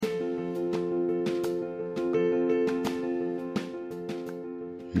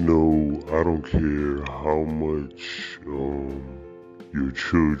I don't care how much your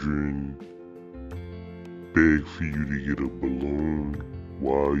children beg for you to get a balloon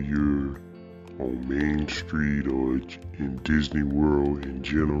while you're on Main Street or in Disney World in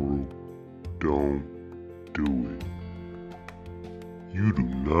general. Don't do it. You do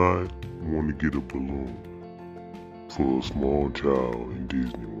not want to get a balloon for a small child in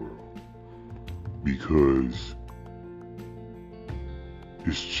Disney World because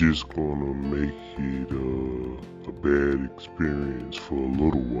it's just gonna make it a bad experience for a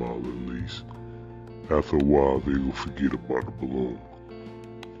little while at least. After a while, they will forget about the balloon.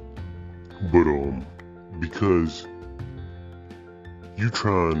 But because you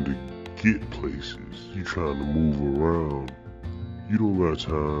trying to get places, you trying to move around, you don't got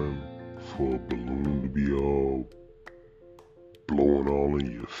time for a balloon to be all blowing all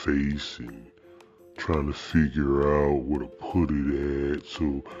in your face and trying to figure out where to put it at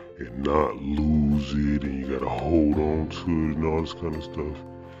so and not lose it, and you gotta hold on to it and all this kind of stuff.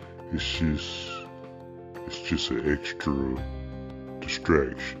 It's just an extra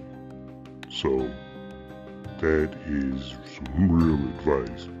distraction. So that is some real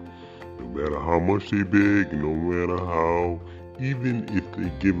advice. No matter how much they beg, no matter how, even if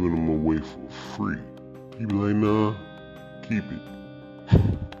they giving them away for free, you be like, nah, keep it.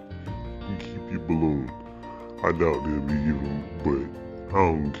 You keep your balloon. I doubt they'll be giving, but I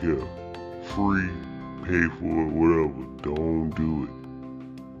don't care. Free, pay for it, whatever. Don't do it.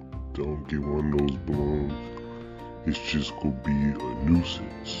 Don't get one of those balloons. It's just gonna be a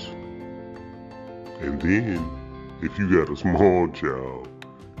nuisance. And then, if you got a small child,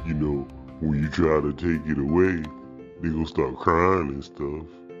 when you try to take it away, they gonna start crying and stuff.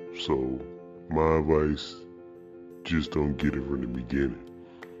 So, my advice, just don't get it from the beginning.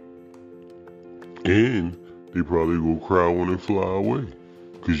 And they probably gonna cry when they fly away.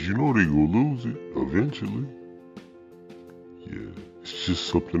 Cause they gonna lose it eventually. Yeah, it's just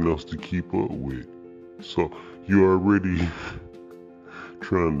something else to keep up with. So you're already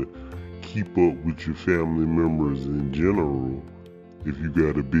trying to keep up with your family members in general. If you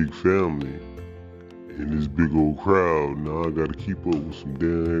got a big family and this big old crowd, now I gotta keep up with some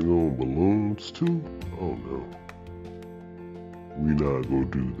dang balloons too? Oh no. We not gonna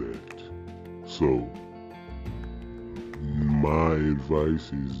do that. So my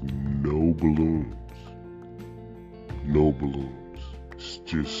advice is no balloons. No balloons. It's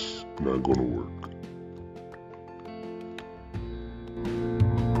just not gonna work.